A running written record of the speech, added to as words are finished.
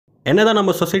என்னதான்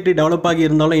நம்ம society develop ஆகி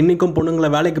இருந்தாலும் இன்றைக்கும் பொண்ணுங்களை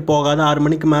வேலைக்கு போகாத 6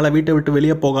 மணிக்கு மேலே வீட்டை விட்டு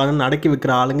வெளியே போகாதுன்னு அடக்கி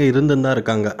வைக்கிற ஆளுங்க இருந்துன்னு தான்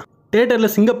இருக்காங்க.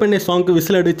 தியேட்டரில் சிங்கப்பெண்ணை சாங்க்கு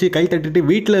விசில் அடித்து கை தட்டிட்டு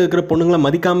வீட்டில் இருக்கிற பொண்ணுங்களை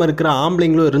மதிக்காமல் இருக்கிற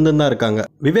ஆம்பளைங்களும் இருந்துன்னு தான் இருக்காங்க.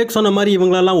 விவேக் சொன்ன மாதிரி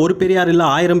இவங்களெல்லாம் ஒரு பெரியார் இல்லை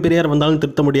 1000 பெரியார் வந்தாலும்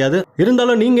திருத்த முடியாது.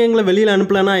 இருந்தாலும் நீங்கள் எங்களை வெளியில்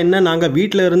அனுப்பலனா என்ன, நாங்கள்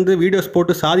வீட்டில் இருந்து வீடியோஸ்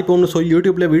போட்டு சாதிப்போம்னு சொல்லி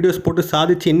யூடியூப்பில் வீடியோஸ் போட்டு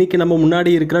சாதிச்சு இன்றைக்கி நம்ம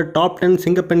முன்னாடி இருக்கிற டாப் 10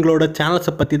 சிங்கப்பெண்களோட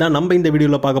சேனல்ஸை பற்றி தான் நம்ம இந்த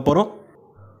வீடியோவில் பார்க்க போகிறோம்.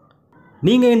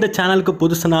 நீங்கள் இந்த சேனலுக்கு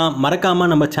புதுசுனா மறக்காமல்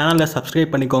நம்ம சேனலை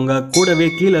சப்ஸ்கிரைப் பண்ணிக்கோங்க. கூடவே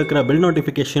கீழே இருக்கிற பெல்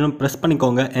நோட்டிஃபிகேஷனும் ப்ரெஸ்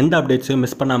பண்ணிக்கோங்க, எந்த அப்டேட்ஸையும்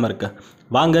மிஸ் பண்ணாமல் இருக்க.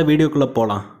 வாங்க வீடியோக்குள்ளே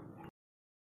போகலாம்.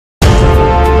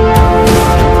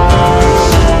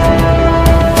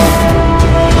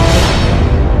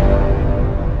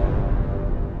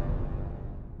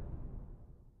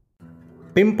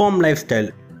 pimpomlifestyle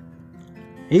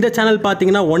இந்த சேனல்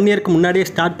பார்த்தீங்கன்னா 1 இயர்க்கு முன்னாடியே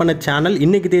ஸ்டார்ட் பண்ண சேனல்.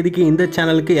 இன்னைக்கு தேதிக்கு இந்த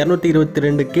சேனலுக்கு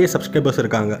 222K சப்ஸ்கிரைபர்ஸ்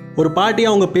இருக்காங்க. ஒரு பாட்டி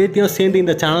அவங்க பேத்தியும் சேர்ந்து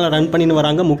இந்த சேனலை ரன் பண்ணின்னு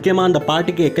வராங்க. முக்கியமாக அந்த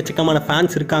பாட்டிக்கு எக்கச்சக்கமான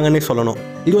ஃபேன்ஸ் இருக்காங்கன்னே சொல்லணும்.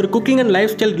 இது ஒரு cooking and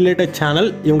life style related channel.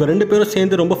 இவங்க 2 பேரும்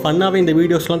சேர்ந்து ரொம்ப ஃபன்னாகவே இந்த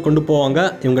வீடியோஸ்லாம் கொண்டு போவாங்க.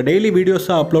 இவங்க டெய்லி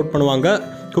வீடியோஸாக அப்லோட் பண்ணுவாங்க.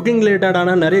 குக்கிங்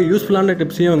ரிலேட்டடான நிறைய யூஸ்ஃபுல்லான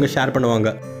டிப்ஸையும் இவங்க ஷேர்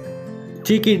பண்ணுவாங்க.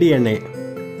 சீக்கி DNA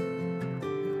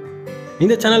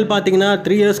இந்த சேனல் பார்த்தீங்கன்னா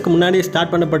 3 இயர்ஸ்க்கு முன்னாடி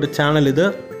ஸ்டார்ட் பண்ணப்பட்ட சேனல். இது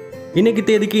இன்னைக்கு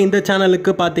தேதிக்கு இந்த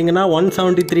சேனலுக்கு பார்த்தீங்கன்னா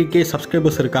 173K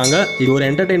சப்ஸ்கிரைபர்ஸ் இருக்காங்க. இது ஒரு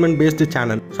entertainment based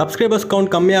channel. Subscribers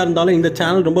count கம்மியாக இருந்தாலும் இந்த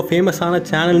சேனல் ரொம்ப ஃபேமஸான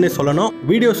சேனல்னே சொல்லணும்.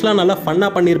 வீடியோஸ்லாம் நல்லா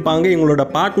ஃபன்னாக பண்ணியிருப்பாங்க. இவங்களோட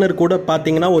பார்ட்னர் கூட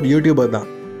பார்த்தீங்கன்னா ஒரு யூடியூபர் தான்,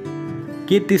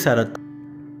 கீர்த்தி சரத்.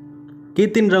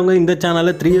 கீர்த்தின்றவங்க இந்த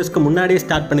சேனலை 3 இயர்ஸ்க்கு முன்னாடியே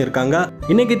ஸ்டார்ட் பண்ணியிருக்காங்க.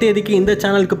 இன்னைக்கு தேதிக்கு இந்த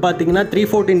சேனலுக்கு பார்த்தீங்கன்னா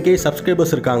 314K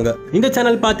சப்ஸ்கிரைபர்ஸ் இருக்காங்க. இந்த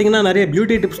சேனல் பார்த்தீங்கன்னா நிறைய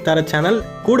பியூட்டி டிப்ஸ் தர சேனல்.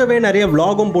 கூடவே நிறைய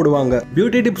விளாகும் போடுவாங்க.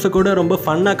 பியூட்டி டிப்ஸை கூட ரொம்ப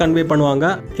ஃபன்னாக கன்வே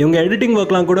பண்ணுவாங்க. இவங்க எடிட்டிங்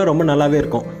ஒர்க்லாம் கூட ரொம்ப நல்லாவே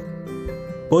இருக்கும்.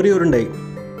 பொரியுருண்டை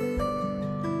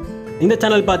இந்த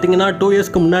சேனல் பார்த்தீங்கன்னா 2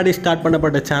 இயர்ஸ்க்கு முன்னாடி ஸ்டார்ட்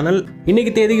பண்ணப்பட்ட சேனல்.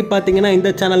 இன்னைக்கு தேதிக்கு பார்த்தீங்கன்னா இந்த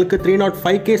சேனலுக்கு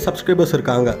 305K சப்ஸ்கிரைபர்ஸ்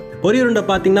இருக்காங்க. பொரியுருண்டை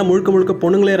பார்த்தீங்கன்னா முழுக்க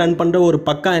பொண்ணுங்களே ரன் பண்ணுற ஒரு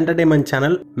பக்கா என்டர்டைன்மெண்ட்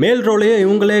சேனல். மேல் ரோலையே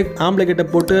இவங்களே ஆம்பளை கிட்ட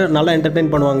போட்டு நல்லா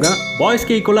என்டர்டைன் பண்ணுவாங்க.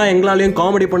 பாய்ஸ்க்கு ஈக்குவலாக எங்களாலையும்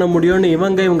காமெடி பண்ண முடியும்னு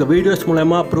இவங்க வீடியோஸ்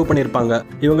மூலமாக ப்ரூவ் பண்ணியிருப்பாங்க.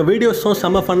 இவங்க வீடியோஸும்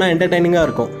செம்ம ஃபன்னாக என்டர்டைனிங்காக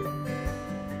இருக்கும்.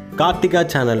 கார்த்திகா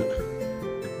சேனல்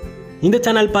இந்த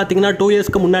சேனல் பார்த்தீங்கன்னா 2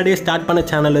 இயர்ஸ்க்கு முன்னாடியே ஸ்டார்ட் பண்ண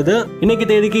சேனல். இது இன்னைக்கு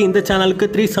தேதிக்கு இந்த சேனலுக்கு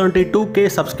 372K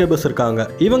சப்ஸ்கிரைபர்ஸ் இருக்காங்க.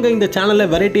 இவங்க இந்த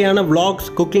சேனலில் வெரைட்டியான vlogs,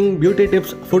 cooking, beauty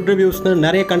tips, food ரிவ்யூஸ்னு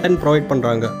நிறைய கண்டென்ட் ப்ரொவைட்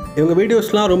பண்ணுறாங்க. இவங்க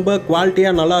வீடியோஸ்லாம் ரொம்ப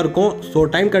குவாலிட்டியாக நல்லா இருக்கும். ஸோ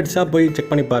டைம் கிடச்சா போய்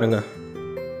செக் பண்ணி பாருங்க.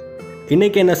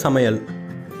 இன்னைக்கு என்ன சமையல்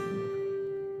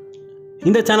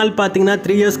இந்த சேனல் பார்த்தீங்கன்னா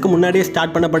 3 இயர்ஸ்க்கு முன்னாடியே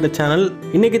ஸ்டார்ட் பண்ணப்பட்ட சேனல்.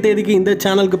 இன்னைக்கு தேதிக்கு இந்த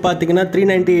சேனலுக்கு பார்த்தீங்கன்னா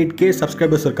 398K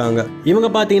சப்ஸ்கிரைபர்ஸ் இருக்காங்க. இவங்க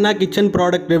பார்த்தீங்கன்னா kitchen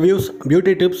product reviews,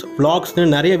 beauty tips, vlogsனு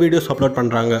நிறைய வீடியோஸ் அப்லோட்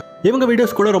பண்ணுறாங்க. இவங்க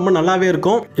வீடியோஸ் கூட ரொம்ப நல்லாவே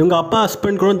இருக்கும். இவங்க அப்பா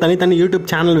ஹஸ்பண்ட் கூட தனித்தனி யூடியூப்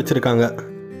சேனல் வச்சுருக்காங்க.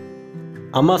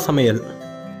 அம்மா சமையல்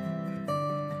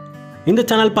இந்த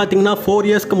சேனல் பார்த்தீங்கன்னா 4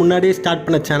 இயர்ஸ்க்கு முன்னாடியே ஸ்டார்ட்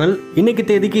பண்ண சேனல். இன்னைக்கு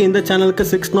தேதிக்கு இந்த சேனலுக்கு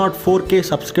 604K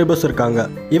சப்ஸ்கிரைபர்ஸ் இருக்காங்க.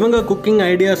 இவங்க குக்கிங்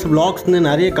ஐடியாஸ், vlogsனு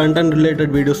நிறைய கண்டென்ட்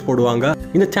ரிலேட்டட் வீடியோஸ் போடுவாங்க.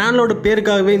 இந்த சேனலோட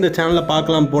பேருக்காகவே இந்த சேனலை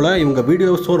பார்க்கலாம் போல. இவங்க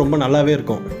வீடியோஸும் ரொம்ப நல்லாவே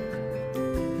இருக்கும்.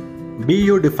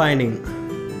 BU டிஃபைனிங்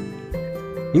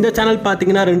இந்த சேனல்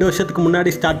பார்த்தீங்கன்னா 2 வருஷத்துக்கு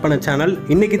முன்னாடி ஸ்டார்ட் பண்ண சேனல்.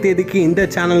 இன்னைக்கு தேதிக்கு இந்த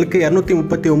சேனலுக்கு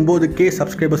 239K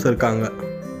சப்ஸ்கிரைபர்ஸ் இருக்காங்க.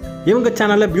 இவங்க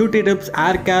சேனலில் beauty tips,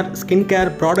 hair care, skin care,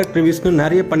 product ரிவ்யூஸ்னு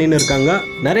நிறைய பண்ணின்னு இருக்காங்க.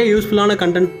 நிறைய யூஸ்ஃபுல்லான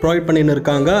கண்டென்ட் ப்ரொவைட் பண்ணின்னு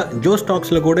இருக்காங்க. ஜோ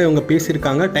ஸ்டாக்ஸில் கூட இவங்க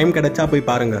பேசியிருக்காங்க. டைம் கிடைச்சா போய்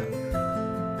பாருங்கள்.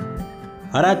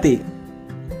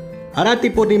 அராத்தி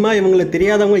பூர்ணிமா இவங்களை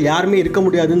தெரியாதவங்க யாருமே இருக்க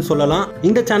முடியாதுன்னு சொல்லலாம்.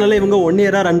 இந்த சேனலை இவங்க 1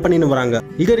 இயராக ரன் பண்ணின்னு வராங்க.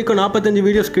 இது வரைக்கும் 45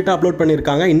 வீடியோஸ் கிட்ட அப்லோட்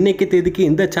பண்ணியிருக்காங்க. இன்னைக்கு தேதிக்கு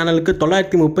இந்த சேனலுக்கு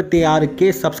 936K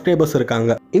சப்ஸ்கிரைபர்ஸ்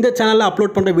இருக்காங்க. இந்த சேனலில்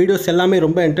அப்லோட் பண்ணுற வீடியோஸ் எல்லாமே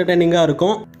ரொம்ப என்டர்டைனிங்காக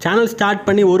இருக்கும். சேனல் ஸ்டார்ட்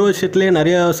பண்ணி 1 வருஷத்துலேயே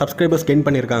நிறைய சப்ஸ்கிரைபர்ஸ் கெயின்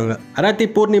பண்ணியிருக்காங்க. அராத்தி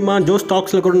பூர்ணிமா ஜோ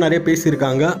ஸ்டாக்ஸில் கூட நிறைய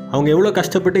பேசியிருக்காங்க. அவங்க எவ்வளோ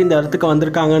கஷ்டப்பட்டு இந்த இடத்துக்கு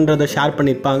வந்திருக்காங்கன்றதை ஷேர்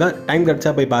பண்ணியிருப்பாங்க. டைம்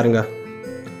கிடைச்சா போய் பாருங்கள்.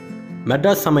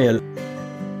 மெட்ராஸ் சமையல்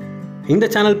இந்த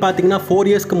சேனல் பார்த்தீங்கன்னா 4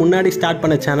 இயர்ஸ்க்கு முன்னாடி ஸ்டார்ட்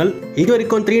பண்ண சேனல். இது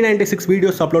வரைக்கும் 396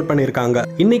 வீடியோஸ் அப்லோட் பண்ணியிருக்காங்க.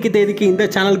 இன்னைக்கு தேதிக்கு இந்த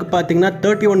சேனலுக்கு பார்த்தீங்கன்னா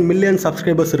 31 மில்லியன்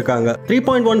சப்ஸ்கிரைபர்ஸ் இருக்காங்க.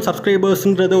 3.1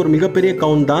 சப்ஸ்கிரைபர்ஸ்ன்றது ஒரு மிகப்பெரிய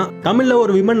கவுண்ட் தான். தமிழில்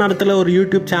ஒரு விமன் நடத்துல ஒரு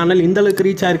யூடியூப் சேனல் இந்த அளவுக்கு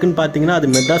ரீச் ஆயிருக்குன்னு பார்த்தீங்கன்னா அது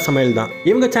மெட்ராஸ் சமையல் தான்.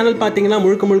 இவங்க சேனல் பார்த்தீங்கன்னா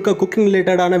முழுக்க குக்கிங்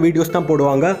ரிலேட்டடான வீடியோஸ் தான்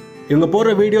போடுவாங்க. இவங்க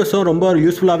போடுற வீடியோஸும் ரொம்ப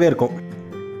யூஸ்ஃபுல்லாகவே இருக்கும்.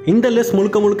 இந்த லிஸ்ட்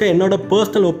முழுக்க என்னோட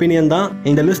பர்சனல் ஒப்பீனியன் தான்.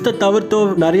 இந்த லிஸ்ட்டை தவிர்த்து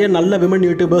நிறைய நல்ல விமன்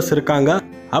யூடியூபர்ஸ் இருக்காங்க.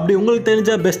 அப்படி உங்களுக்கு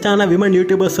தெரிஞ்ச பெஸ்ட்டான விமன்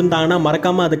யூடியூபர்ஸ் இருந்தாங்கன்னா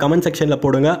மறக்காமல் அது கமெண்ட் செக்ஷனில்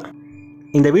போடுங்க.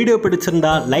 இந்த வீடியோ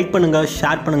பிடிச்சிருந்தா லைக் பண்ணுங்கள்,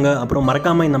 ஷேர் பண்ணுங்கள். அப்புறம்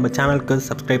மறக்காமல் நம்ம சேனலுக்கு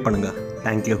சப்ஸ்கிரைப் பண்ணுங்கள்.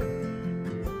 தேங்க்யூ.